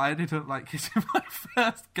knew. So I ended up like kissing my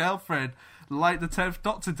first girlfriend, like the 10th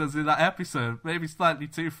Doctor does in that episode. Maybe slightly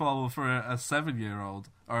too formal for a 7-year-old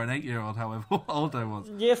or an 8-year-old, however old I was.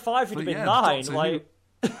 Year 5 would have been 9. Like.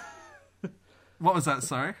 What was that,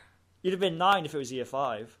 sorry? You'd have been 9 if it was year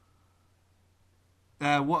 5.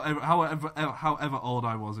 However old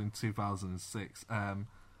I was in 2006.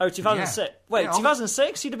 2006. Yeah. Wait, yeah,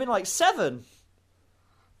 2006? You'd have been like 7.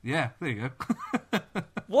 Yeah, there you go.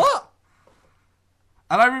 What?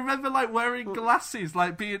 And I remember like wearing glasses,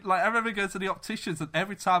 like being like I remember going to the opticians, and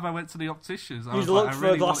every time I went to the opticians, I was look like, for I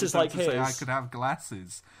really glasses wanted them like to say his. I could have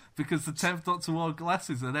glasses because the 10th Doctor wore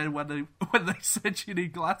glasses, and then when they said you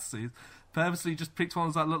need glasses, purposely just picked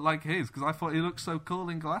ones that looked like his because I thought he looked so cool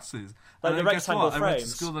in glasses. Like and the then guess what? rectangle I went to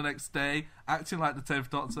frames. school the next day acting like the 10th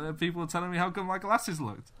Doctor, and people were telling me how good my glasses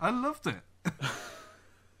looked. I loved it.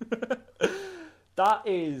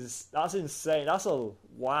 That's insane.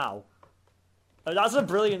 Wow. That's a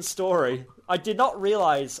brilliant story. I did not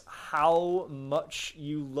realise how much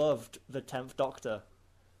you loved the 10th Doctor.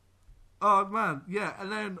 Oh, man, yeah.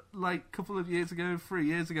 And then, like, a couple of years ago, 3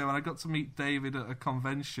 years ago, when I got to meet David at a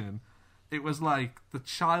convention, it was like the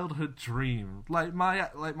childhood dream. Like, my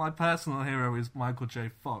personal hero is Michael J.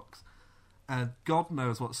 Fox. And God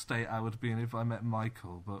knows what state I would be in if I met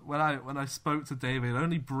Michael. But when I spoke to David,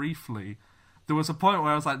 only briefly, there was a point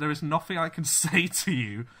where I was like, there is nothing I can say to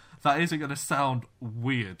you that isn't going to sound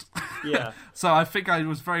weird. Yeah. So I think I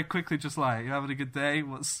was very quickly just like, you having a good day?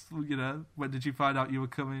 When did you find out you were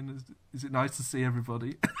coming? Is it nice to see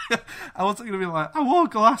everybody? I wasn't going to be like, I wore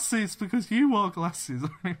glasses because you wore glasses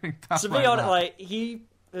or anything. To be honest, like, he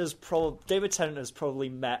David Tennant has probably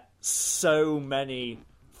met so many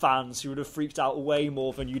fans who would have freaked out way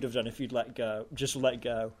more than you'd have done if you'd let go.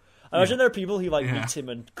 I imagine there are people who meet him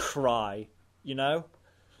and cry, you know?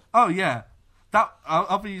 Oh yeah,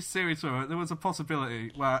 I'll be serious with it. There was a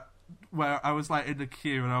possibility where I was like in the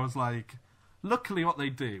queue and I was like, luckily what they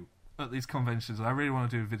do at these conventions, and I really want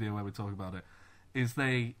to do a video where we talk about it, is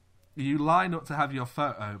you line up to have your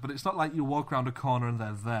photo, but it's not like you walk around a corner and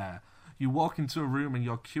they're there. You walk into a room and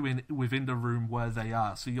you're queuing within the room where they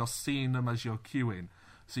are, so you're seeing them as you're queuing.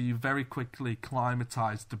 So you very quickly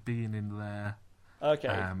climatise to being in their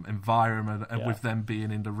environment and with them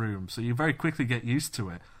being in the room. So you very quickly get used to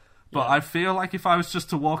it. But I feel like if I was just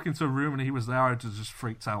to walk into a room and he was there, I'd have just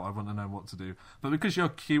freaked out. I wouldn't have known what to do. But because you're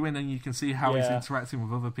queuing and you can see how he's interacting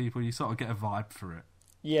with other people, you sort of get a vibe for it.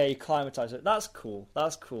 Yeah, you climatise it. That's cool.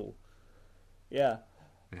 Yeah.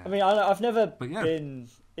 I mean, I've never been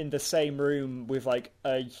in the same room with like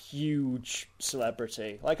a huge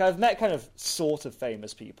celebrity. Like I've met kind of sort of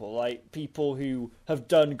famous people, like people who have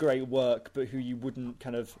done great work but who you wouldn't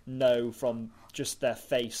kind of know from just their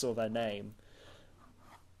face or their name.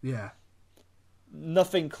 Yeah.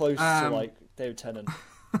 Nothing close to like David Tennant.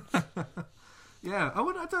 Yeah,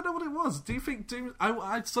 I don't know what it was. Do you think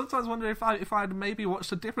I sometimes wonder if I'd maybe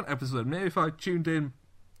watched a different episode. Maybe if I tuned in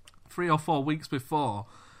 3 or 4 weeks before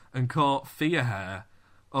and caught Thea Hair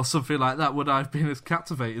or something like that, would I have been as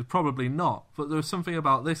captivated? Probably not. But there was something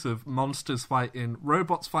about this of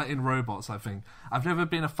robots fighting robots, I think. I've never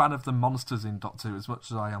been a fan of the monsters in Doctor Who as much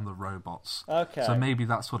as I am the robots. Okay. So maybe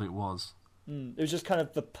that's what it was. It was just kind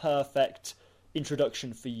of the perfect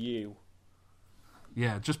introduction for you.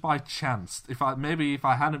 Yeah, just by chance. If I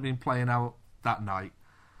hadn't been playing out that night,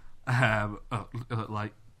 at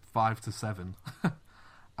like 5 to 7,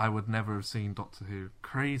 I would never have seen Doctor Who.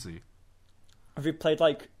 Crazy. Have you played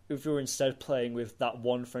if you were instead playing with that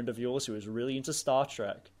one friend of yours who was really into Star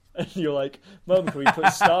Trek, and you're like, "Mum, can we put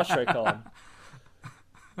Star Trek on?"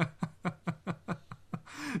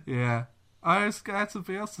 Yeah. I was scared to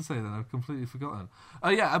be else to say that. I've completely forgotten. Oh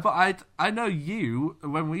yeah, but I know you,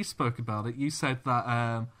 when we spoke about it, you said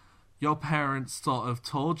that your parents sort of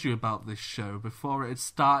told you about this show before it had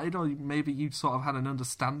started, or maybe you sort of had an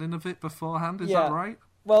understanding of it beforehand. Is that right?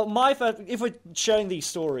 Well, if we're sharing these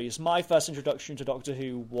stories, my first introduction to Doctor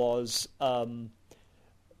Who was the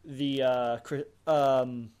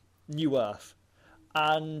New Earth,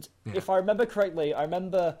 and if I remember correctly, I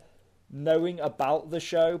remember knowing about the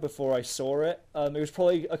show before I saw it. It was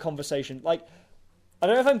probably a conversation. Like, I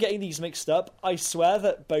don't know if I'm getting these mixed up. I swear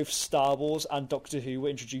that both Star Wars and Doctor Who were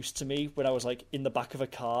introduced to me when I was like in the back of a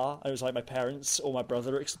car. And it was like my parents or my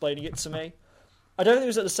brother explaining it to me. I don't think it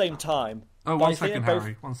was at the same time. Oh, one second,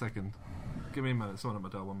 Harry. 1 second. Give me a minute. Someone at my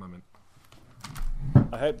door. 1 moment.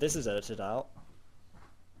 I hope this is edited out.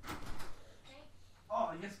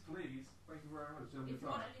 Oh, yes, please. Thank you very much. If you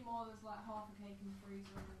want any more, there's like half a cake in the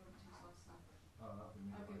freezer and then two slices of stuff. Oh, that'd be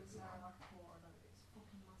I'll give it Sarah like a quarter of it. It's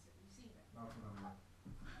fucking massive. You've seen it? No, no.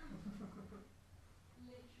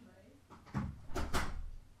 Literally.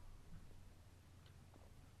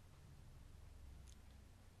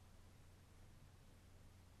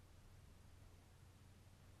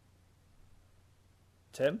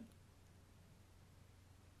 Tim?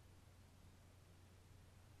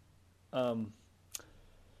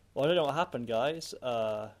 Well, I don't know what happened, guys.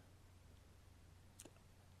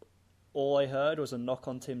 All I heard was a knock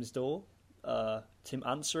on Tim's door. Tim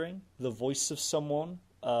answering, the voice of someone.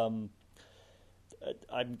 I'm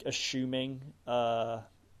assuming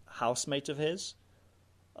housemate of his.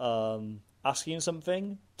 Asking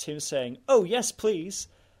something. Tim saying, "Oh, yes, please."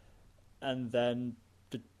 And then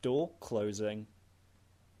the door closing.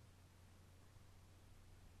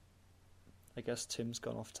 I guess Tim's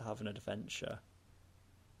gone off to have an adventure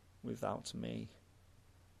without me.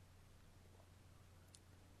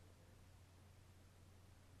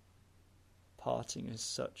 Parting is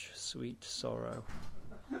such sweet sorrow.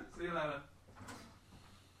 See you later.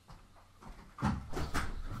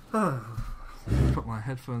 Put my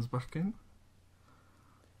headphones back in.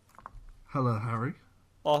 Hello, Harry.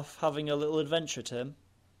 Off having a little adventure, Tim?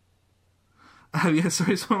 Oh, yeah, so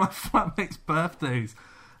it's one of my flatmates' birthdays.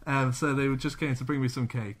 So they were just going to bring me some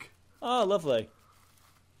cake. Oh, lovely.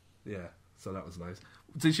 Yeah, so that was nice.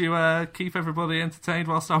 Did you keep everybody entertained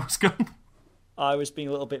whilst I was gone? I was being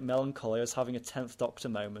a little bit melancholy. I was having a 10th Doctor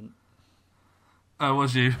moment. Oh,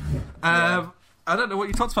 was you? I don't know what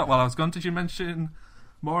you talked about while I was gone. Did you mention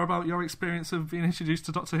more about your experience of being introduced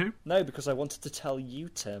to Doctor Who? No, because I wanted to tell you,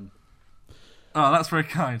 Tim. Oh, that's very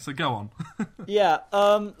kind, so go on. Yeah,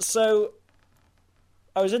 so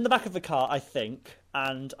I was in the back of the car, I think,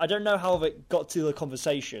 and I don't know how it got to the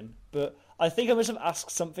conversation, but I think I must have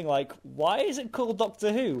asked something like, why is it called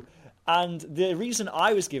Doctor Who? And the reason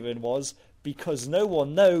I was given was because no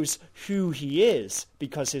one knows who he is,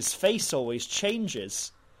 because his face always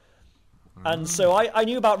changes. And so I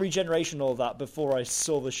knew about regeneration and all that before I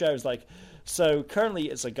saw the show. It's like, so currently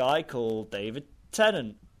it's a guy called David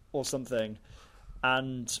Tennant or something.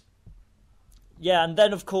 And yeah, and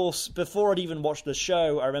then of course, before I'd even watched the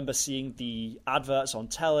show, I remember seeing the adverts on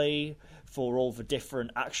telly for all the different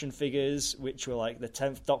action figures, which were like the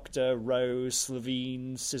 10th Doctor, Rose,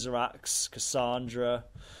 Slevine, Scissorax, Cassandra.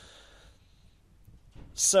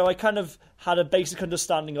 So I kind of had a basic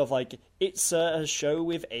understanding of, like, it's a show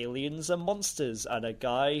with aliens and monsters and a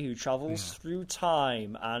guy who travels through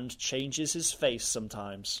time and changes his face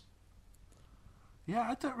sometimes. Yeah,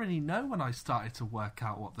 I don't really know when I started to work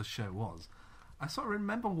out what the show was. I sort of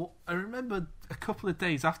remember I remember a couple of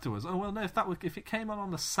days afterwards. Oh well, no, if it came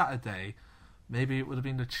on a Saturday, maybe it would have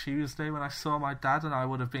been the Tuesday when I saw my dad, and I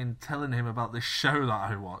would have been telling him about this show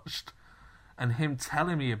that I watched, and him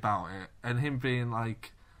telling me about it, and him being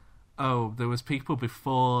like, "Oh, there was people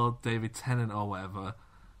before David Tennant or whatever,"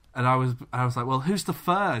 and I was like, "Well, who's the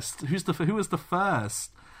first? Who was the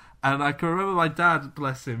first?" And I can remember my dad,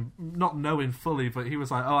 bless him, not knowing fully, but he was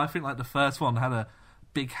like, "Oh, I think like the first one had a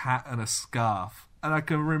big hat and a scarf." And I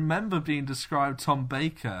can remember being described Tom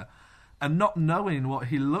Baker and not knowing what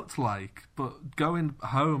he looked like, but going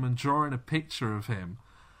home and drawing a picture of him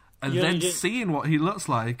and then seeing what he looks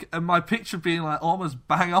like, and my picture being like almost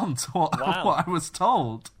bang on to what I was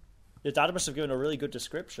told. Your dad must have given a really good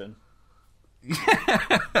description.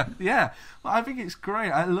 Yeah. Well, I think it's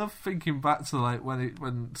great. I love thinking back to like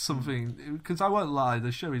when something, because I won't lie,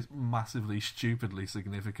 the show is massively, stupidly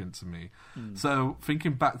significant to me. So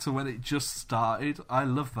thinking back to when it just started, I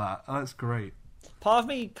love that. That's great. Part of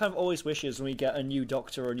me kind of always wishes when we get a new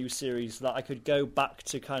Doctor or a new series that I could go back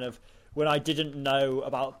to kind of when I didn't know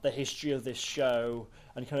about the history of this show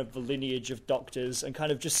and kind of the lineage of Doctors, and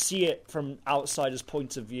kind of just see it from outsider's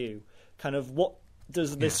point of view. Kind of what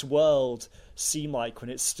does this world seem like when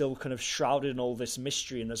it's still kind of shrouded in all this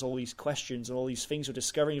mystery and there's all these questions and all these things we're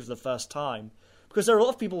discovering for the first time? Because there are a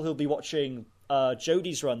lot of people who'll be watching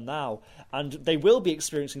Jodie's run now, and they will be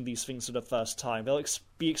experiencing these things for the first time. They'll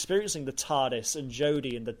be experiencing the TARDIS and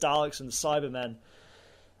Jodie and the Daleks and the Cybermen.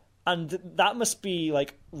 And that must be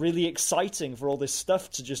like really exciting for all this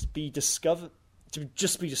stuff to just be discovering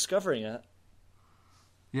it.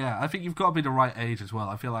 Yeah, I think you've got to be the right age as well.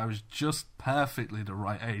 I feel like I was just perfectly the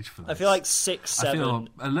right age for this. I feel like 6, 7. I feel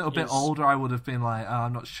a little bit older, I would have been like, oh,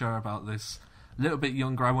 I'm not sure about this. A little bit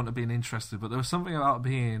younger, I wouldn't have been interested. But there was something about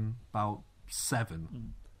being about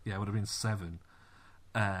 7. Yeah, it would have been 7.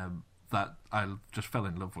 That I just fell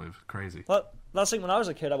in love with. Crazy. Well, that's the thing. When I was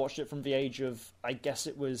a kid, I watched it from the age of, I guess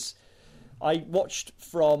it was, I watched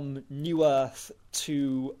from New Earth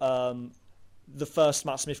to the first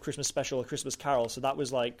Matt Smith Christmas special, A Christmas Carol. So that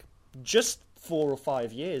was like just 4 or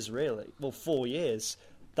 5 years, really. Well, 4 years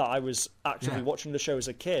that I was actively watching the show as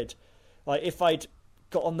a kid. Like, if I'd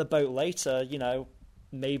got on the boat later, you know,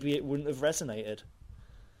 maybe it wouldn't have resonated.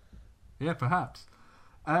 Yeah, perhaps.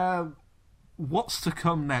 What's to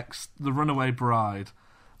come next? The Runaway Bride.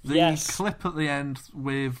 The clip at the end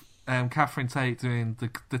with Catherine Tate doing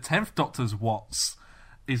the 10th Doctor's What's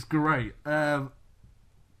is great.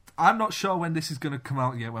 I'm not sure when this is going to come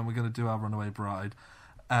out yet, when we're going to do our Runaway Bride.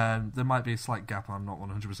 There might be a slight gap, I'm not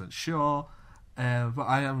 100% sure. But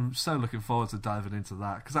I am so looking forward to diving into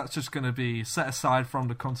that, because that's just going to be set aside from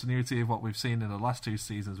the continuity of what we've seen in the last 2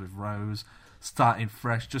 seasons with Rose, starting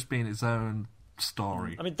fresh, just being its own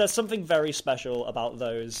story. I mean, there's something very special about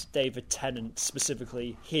those David Tennant,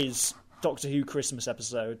 specifically his Doctor Who Christmas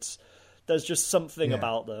episodes. There's just something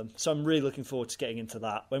about them. So I'm really looking forward to getting into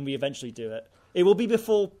that when we eventually do it. It will be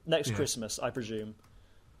before next Christmas, I presume.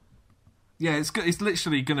 Yeah, it's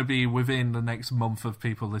literally going to be within the next month of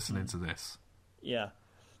people listening to this. Yeah.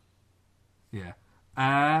 Yeah.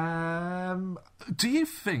 Do you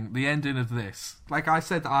think the ending of this, like I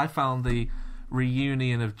said, I found the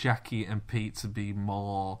reunion of Jackie and Pete to be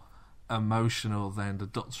more emotional than the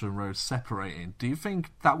Doctor and Rose separating. Do you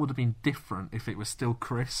think that would have been different if it was still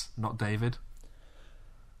Chris, not David?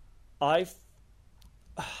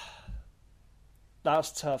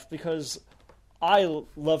 That's tough, because I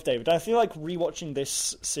love David. I feel like rewatching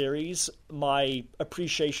this series, my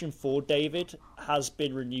appreciation for David has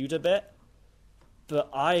been renewed a bit. But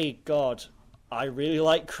I really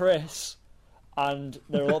like Chris. And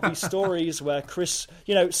there are a lot of these stories where Chris...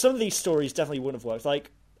 You know, some of these stories definitely wouldn't have worked. Like,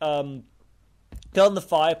 Girl in the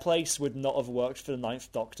Fireplace would not have worked for the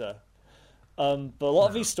 9th Doctor. But a lot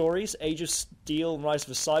of these stories, Age of Steel and Rise of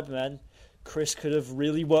the Cybermen, Chris could have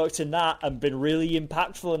really worked in that and been really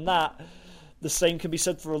impactful in that. The same can be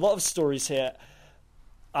said for a lot of stories here.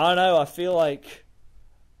 I don't know, I feel like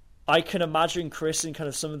I can imagine Chris in kind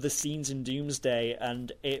of some of the scenes in Doomsday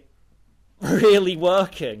and it really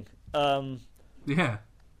working. Yeah.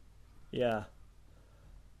 Yeah.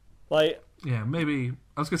 Like... Yeah, maybe...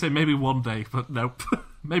 I was going to say maybe one day, but nope.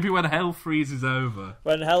 Maybe when hell freezes over.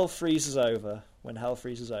 When hell freezes over. When hell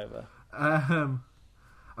freezes over.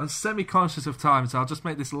 I'm semi-conscious of time, so I'll just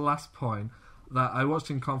make this last point that I watched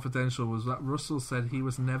in Confidential was that Russell said he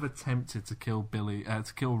was never tempted to kill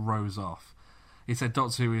Rose off. He said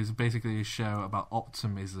Doctor Who is basically a show about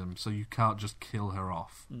optimism, so you can't just kill her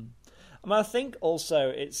off. I mean, I think also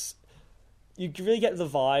it's... You really get the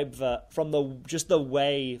vibe that from the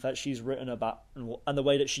way that she's written about and the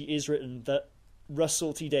way that she is written, that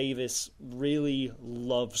Russell T Davies really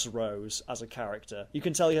loves Rose as a character. You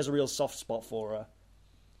can tell he has a real soft spot for her.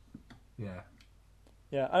 Yeah.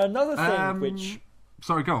 Yeah, and another thing which...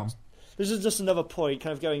 Sorry, go on. This is just another point,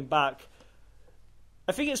 kind of going back.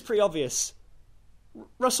 I think it's pretty obvious.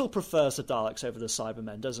 Russell prefers the Daleks over the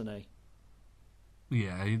Cybermen, doesn't he?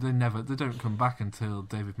 Yeah, they don't come back until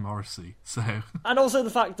David Morrissey, so... And also the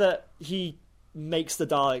fact that he makes the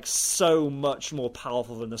Daleks so much more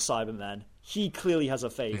powerful than the Cybermen. He clearly has a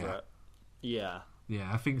favourite. Yeah. Yeah,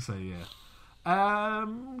 I think so, yeah.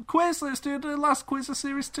 Quiz, let's do the last quiz of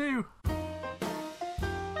Series 2. You,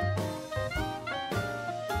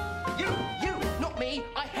 not me.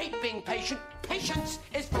 I hate being patient. Patience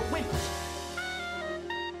is for wimps.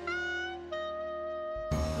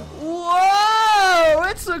 Whoa!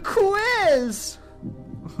 It's a quiz!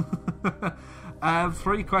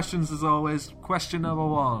 3 questions as always. Question number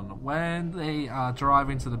 1. When they are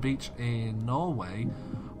driving to the beach in Norway,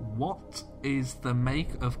 what is the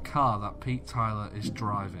make of car that Pete Tyler is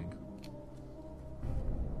driving?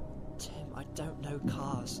 Tim, I don't know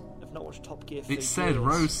cars. I've not watched Top Gear for It said, years.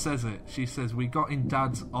 Rose says it. She says, we got in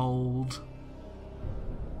Dad's old...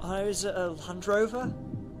 Oh, is it a Land Rover?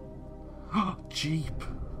 Jeep.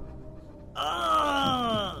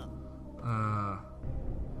 Ah!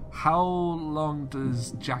 How long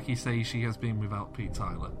does Jackie say she has been without Pete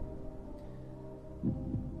Tyler?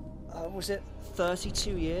 Was it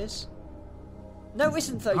 32 years? No, it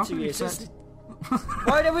isn't 32 years.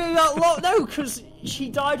 Why do we not lock? No, because she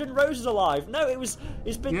died and Rose is alive. No,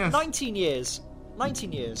 it's been 19 years.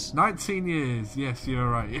 19 years. 19 years. Yes, you're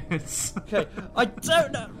right. Yes. Okay, I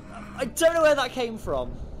don't know where that came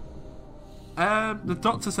from. The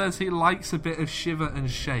Doctor says he likes a bit of Shiver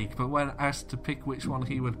and Shake, but when asked to pick which one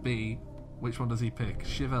he would be, which one does he pick?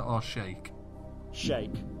 Shiver or Shake?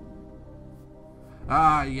 Shake.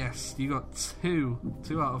 Ah, yes, you got 2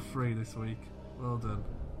 out of 3 this week. Well done.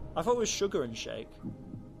 I thought it was Sugar and Shake.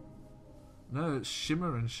 No, it's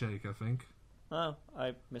Shimmer and Shake, I think. Oh,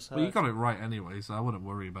 I misheard. Well, you got it right anyway, so I wouldn't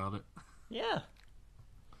worry about it. Yeah.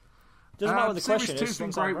 Doesn't matter what the question Series is. 2's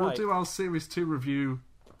been great. Right. We'll do our Series 2 review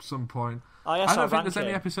some point. Yes, I don't think there's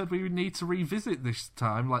any episode we would need to revisit this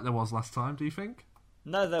time like there was last time, do you think?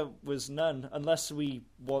 No, there was none, unless we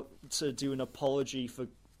want to do an apology for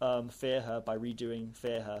Fear Her by redoing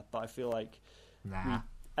Fear Her, but I feel like we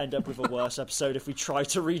end up with a worse episode if we try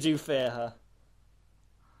to redo Fear Her.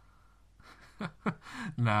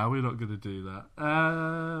 No, we're not going to do that.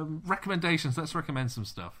 Recommendations, let's recommend some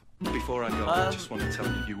stuff. Before I go, I just want to tell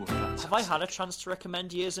you were fantastic. Have I had a chance to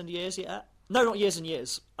recommend Years and Years yet? No, not Years and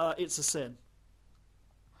Years. It's a Sin.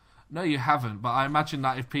 No, you haven't, but I imagine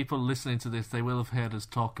that if people are listening to this, they will have heard us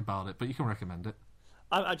talk about it, but you can recommend it.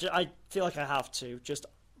 I feel like I have to.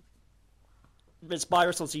 It's by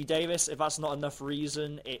Russell T Davies. If that's not enough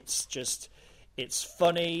reason, it's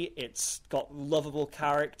funny, it's got lovable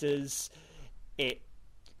characters, it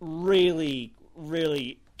really,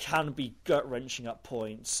 really can be gut-wrenching at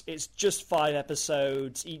points. It's just 5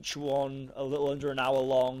 episodes, each one a little under an hour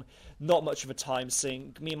long, not much of a time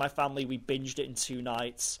sink. Me and my family, we binged it in 2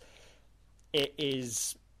 nights. It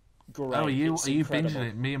is great. Oh, are you incredible. binging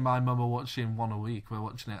it? Me and my mum are watching one a week. We're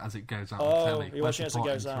watching it as it goes out on telly. You're watching it as it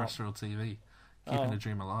goes out. Terrestrial TV. Keeping the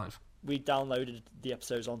dream alive. We downloaded the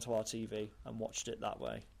episodes onto our TV and watched it that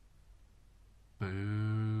way.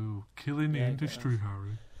 Boo. Killing the industry,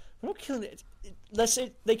 Harry. We're not killing it.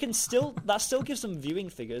 They can still... That still gives them viewing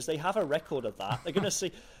figures. They have a record of that. They're going to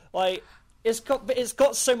see... Like, it's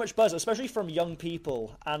got so much buzz, especially from young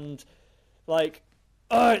people. And, like...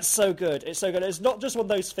 Oh, it's so good. It's so good. It's not just one of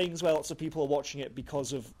those things where lots of people are watching it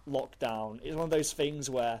because of lockdown. It's one of those things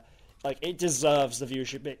where, like, it deserves the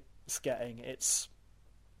viewership it's getting. It's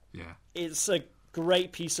a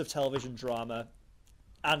great piece of television drama.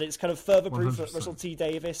 And it's kind of further proof that 100%. Russell T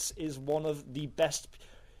Davies is one of the best.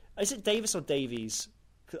 Is it Davis or Davies?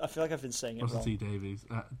 'Cause I feel like I've been saying it Russell wrong. T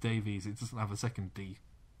Davies. It doesn't have a second D.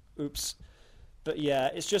 Oops. But yeah,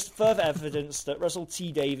 it's just further evidence that Russell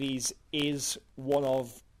T Davies is one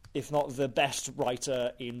of, if not the best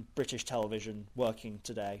writer in British television working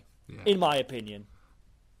today, in my opinion.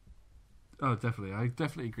 Oh, definitely. I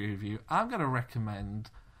definitely agree with you. I'm going to recommend...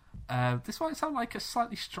 this might sound like a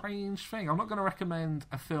slightly strange thing. I'm not going to recommend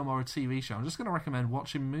a film or a TV show. I'm just going to recommend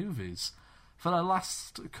watching movies. For the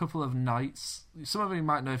last couple of nights, some of you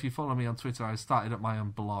might know if you follow me on Twitter, I started up my own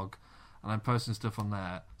blog and I'm posting stuff on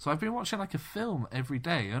there. So I've been watching like a film every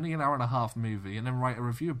day, only an hour and a half movie, and then write a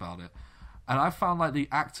review about it. And I found like the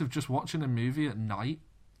act of just watching a movie at night,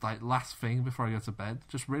 like last thing before I go to bed,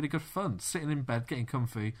 just really good fun. Sitting in bed, getting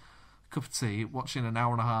comfy, cup of tea, watching an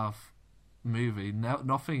hour and a half movie.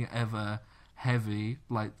 Nothing ever heavy.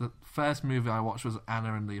 Like the first movie I watched was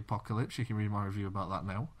Anna and the Apocalypse. You can read my review about that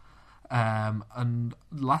now. And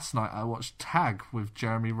last night I watched Tag with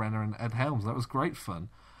Jeremy Renner and Ed Helms. That was great fun.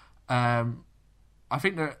 I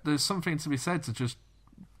think there's something to be said to just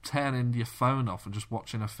turning your phone off and just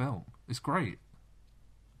watching a film. It's great.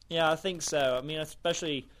 Yeah, I think so. I mean,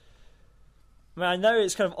 especially... I know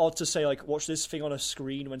it's kind of odd to say, like, watch this thing on a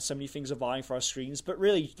screen when so many things are vying for our screens, but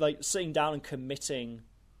really, like, sitting down and committing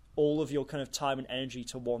all of your kind of time and energy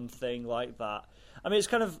to one thing like that. I mean,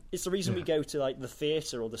 it's the reason we go to, like, the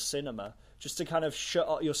theatre or the cinema, just to kind of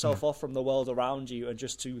shut yourself off from the world around you and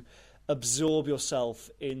just to absorb yourself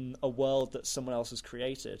in a world that someone else has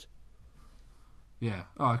created. Yeah.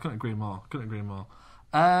 Oh, I couldn't agree more.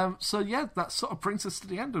 So, yeah, that sort of brings us to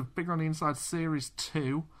the end of Bigger on the Inside Series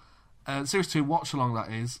 2. Series 2 watch along,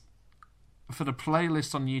 that is. For the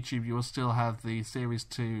playlist on YouTube, you will still have the Series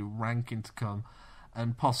 2 ranking to come,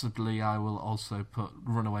 and possibly I will also put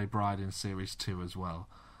Runaway Bride in Series 2 as well.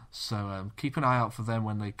 So keep an eye out for them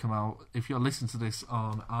when they come out. If you're listening to this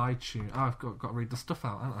on iTunes... Oh, I've got to read the stuff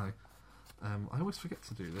out, haven't I? I always forget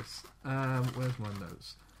to do this. Where's my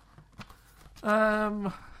notes?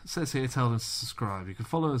 It says here, tell them to subscribe. You can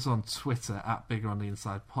follow us on Twitter at Bigger on the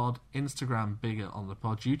Inside Pod, Instagram Bigger on the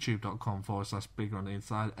Pod, youtube.com/Bigger on the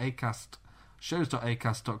Inside,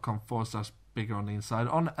 shows.acast.com/Bigger on the Inside.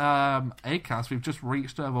 On Acast, we've just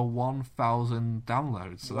reached over 1,000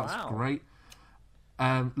 downloads, so that's great.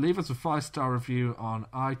 Leave us a 5-star review on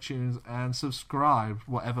iTunes and subscribe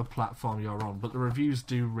whatever platform you're on. But the reviews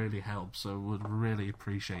do really help, so would really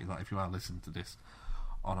appreciate that if you are listening to this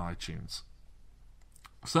on iTunes.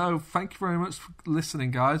 So thank you very much for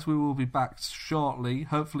listening, guys. We will be back shortly.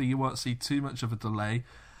 Hopefully you won't see too much of a delay.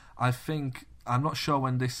 I'm not sure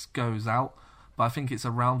when this goes out, but I think it's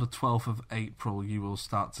around the 12th of April you will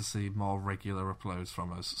start to see more regular uploads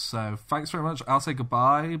from us. So thanks very much. I'll say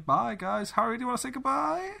goodbye. Bye, guys. Harry, do you want to say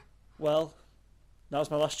goodbye? Well,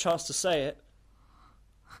 now's my last chance to say it.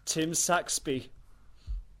 Tim Saxby.